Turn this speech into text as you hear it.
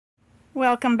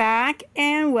Welcome back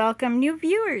and welcome new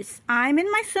viewers. I'm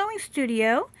in my sewing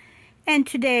studio, and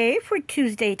today for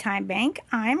Tuesday Time Bank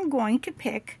I'm going to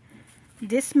pick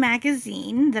this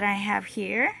magazine that I have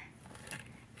here.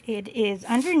 It is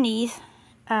underneath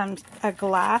a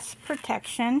glass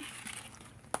protection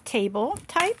table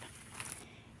type,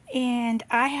 and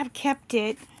I have kept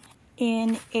it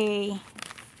in a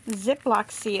Ziploc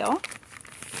seal.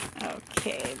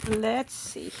 Okay, let's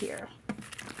see here.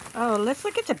 Oh, let's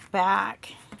look at the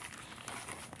back.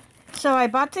 So I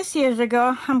bought this years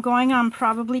ago. I'm going on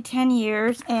probably 10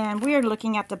 years, and we are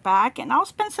looking at the back, and I'll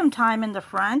spend some time in the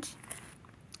front.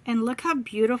 And look how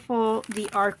beautiful the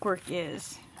artwork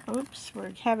is. Oops,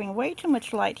 we're having way too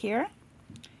much light here.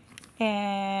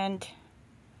 And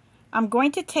I'm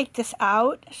going to take this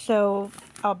out, so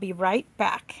I'll be right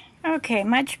back. Okay,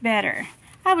 much better.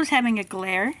 I was having a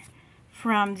glare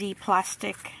from the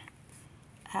plastic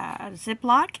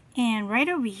Ziploc, and right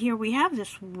over here we have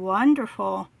this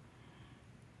wonderful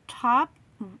top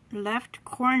left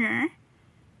corner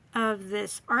of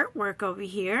this artwork over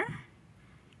here,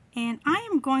 and I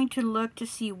am going to look to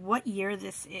see what year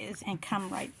this is and come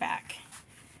right back.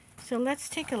 So let's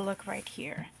take a look right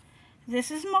here.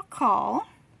 This is McCall,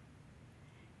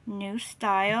 new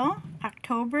style,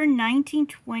 October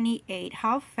 1928.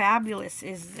 How fabulous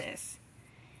is this?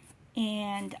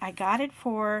 And I got it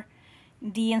for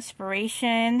the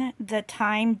inspiration, the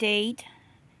time, date,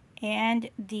 and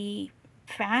the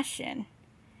fashion.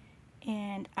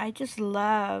 And I just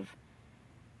love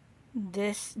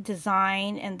this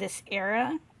design and this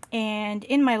era. And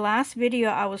in my last video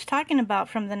I was talking about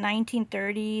from the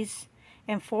 1930s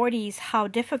and 40s how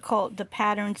difficult the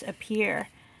patterns appear.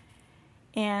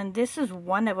 And this is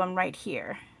one of them right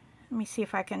here. Let me see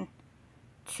if I can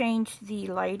change the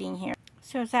lighting here.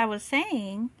 So as I was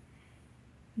saying,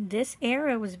 this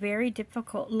era was very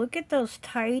difficult. Look at those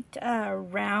tight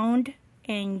round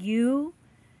and U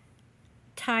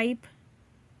type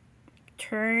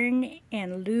turn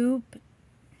and loop.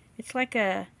 It's like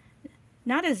a,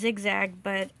 not a zigzag,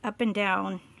 but up and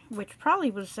down, which probably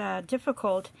was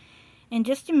difficult. And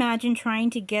just imagine trying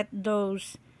to get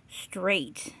those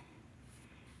straight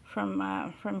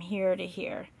from here to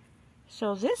here.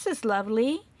 So this is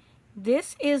lovely.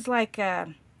 This is like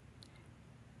a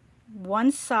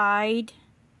one side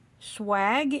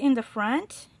swag in the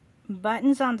front,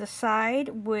 buttons on the side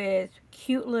with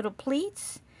cute little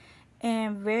pleats,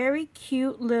 and very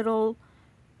cute little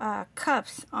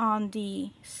cuffs on the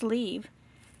sleeve.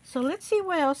 So let's see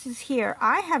what else is here.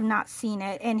 I have not seen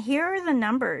it, and here are the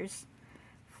numbers.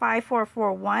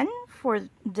 5441 for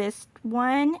this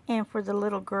one, and for the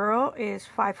little girl is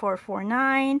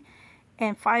 5449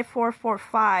 and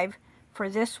 5445 for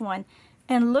this one.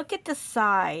 And look at the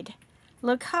side.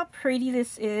 Look how pretty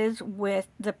this is with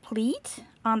the pleat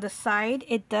on the side.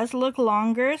 It does look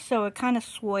longer, so it kind of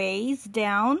sways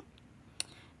down.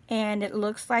 And it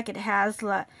looks like it has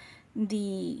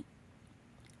the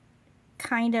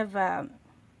kind of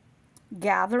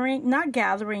gathering, not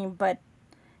gathering, but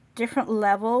different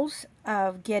levels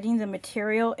of getting the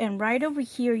material. And right over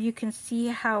here you can see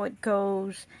how it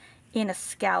goes in a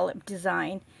scallop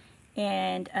design.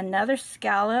 And another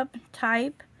scallop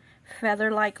type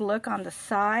feather-like look on the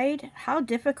side. How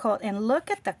difficult. And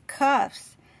look at the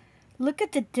cuffs. Look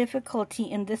at the difficulty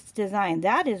in this design.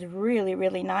 That is really,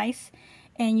 really nice.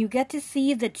 And you get to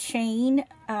see the chain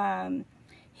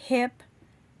hip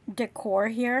decor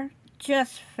here.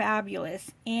 Just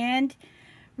fabulous. And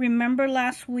remember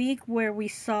last week where we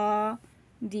saw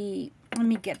the, let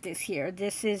me get this here.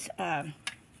 This is a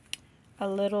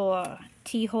little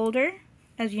tea holder.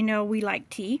 As you know, we like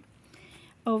tea.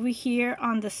 Over here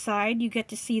on the side, you get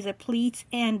to see the pleats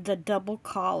and the double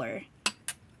collar.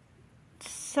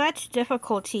 Such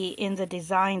difficulty in the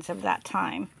designs of that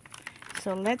time.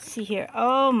 So let's see here.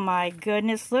 Oh my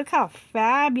goodness, look how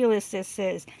fabulous this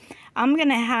is. I'm going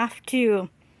to have to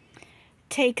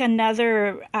take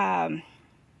another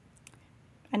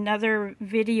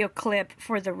video clip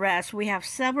for the rest. We have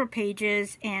several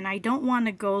pages, and I don't want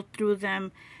to go through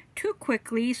them too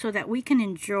quickly so that we can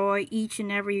enjoy each and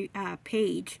every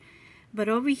page. But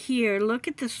over here, look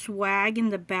at the swag in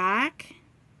the back,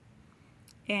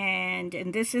 and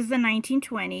this is the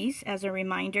 1920s as a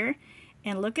reminder.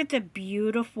 And look at the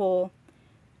beautiful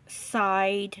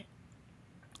side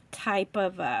type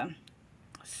of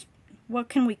what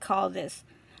can we call this,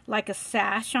 like a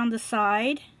sash on the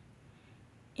side.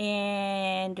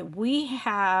 And we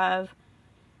have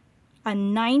a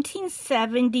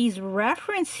 1970s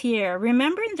reference here.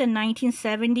 Remember in the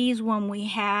 1970s when we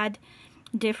had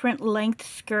different length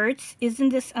skirts? Isn't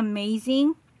this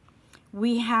amazing?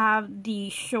 We have the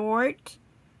short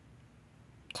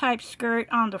type skirt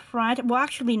on the front. Well,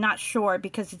 actually not short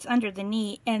because it's under the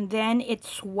knee, and then it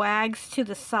swags to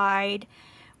the side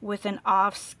with an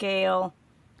off-scale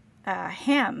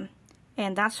hem.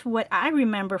 And that's what I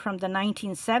remember from the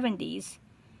 1970s.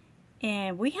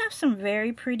 And we have some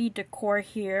very pretty decor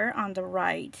here on the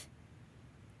right.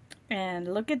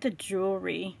 And look at the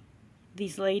jewelry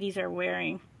these ladies are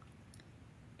wearing.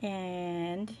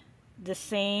 And the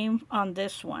same on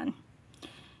this one.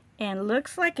 And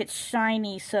looks like it's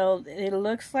shiny, so it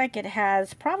looks like it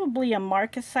has probably a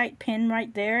marcasite pin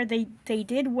right there. They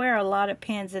did wear a lot of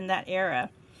pins in that era.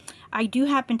 I do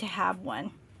happen to have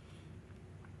one.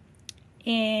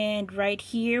 And right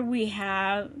here we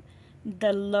have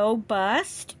the low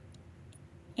bust,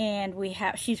 and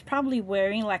she's probably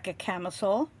wearing like a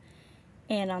camisole.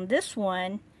 And on this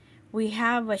one we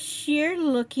have a sheer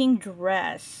looking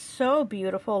dress. So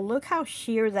beautiful. Look how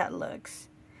sheer that looks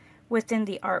within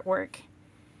the artwork.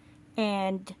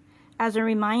 And as a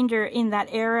reminder, in that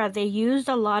era they used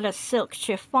a lot of silk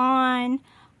chiffon,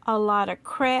 a lot of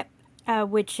crepe,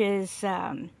 which is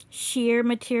sheer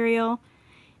material,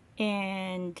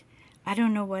 and I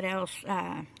don't know what else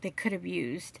they could have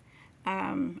used.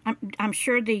 I'm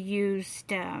sure they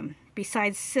used,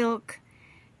 besides silk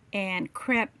and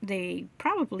crepe, they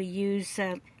probably use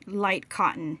light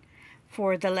cotton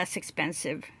for the less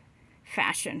expensive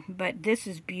fashion. But this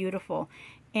is beautiful.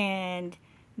 And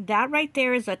that right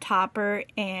there is a topper,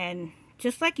 and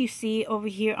just like you see over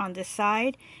here on this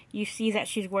side, you see that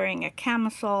she's wearing a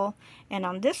camisole, and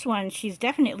on this one she's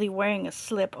definitely wearing a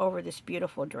slip over this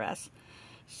beautiful dress.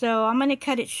 So I'm going to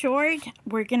cut it short.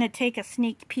 We're going to take a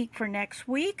sneak peek for next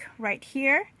week right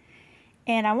here.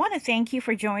 And I want to thank you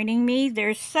for joining me.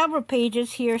 There's several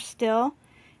pages here still.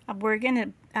 We're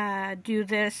going to do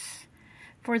this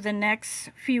for the next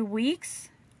few weeks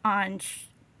on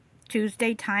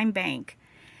Tuesday Time Bank.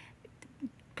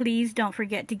 Please don't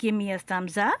forget to give me a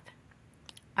thumbs up,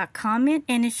 a comment,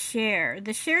 and a share.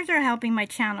 The shares are helping my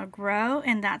channel grow,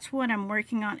 and that's what I'm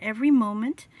working on every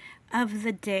moment of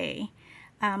the day.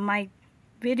 My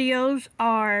videos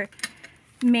are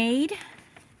made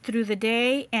through the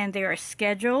day, and they are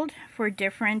scheduled for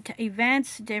different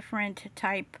events, different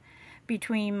type,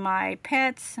 between my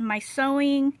pets, my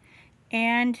sewing,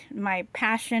 and my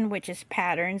passion, which is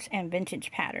patterns and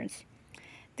vintage patterns.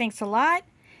 Thanks a lot.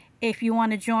 If you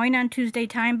want to join on Tuesday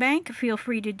Time Bank, feel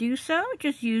free to do so.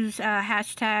 Just use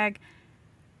hashtag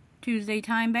Tuesday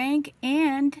Time Bank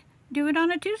and do it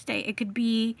on a Tuesday. It could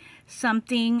be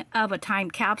something of a time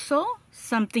capsule,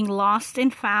 something lost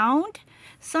and found,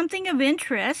 something of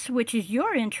interest, which is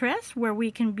your interest, where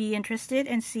we can be interested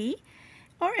and see,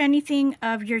 or anything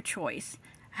of your choice.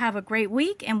 Have a great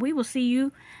week, and we will see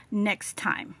you next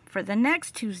time for the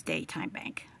next Tuesday Time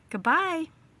Bank. Goodbye.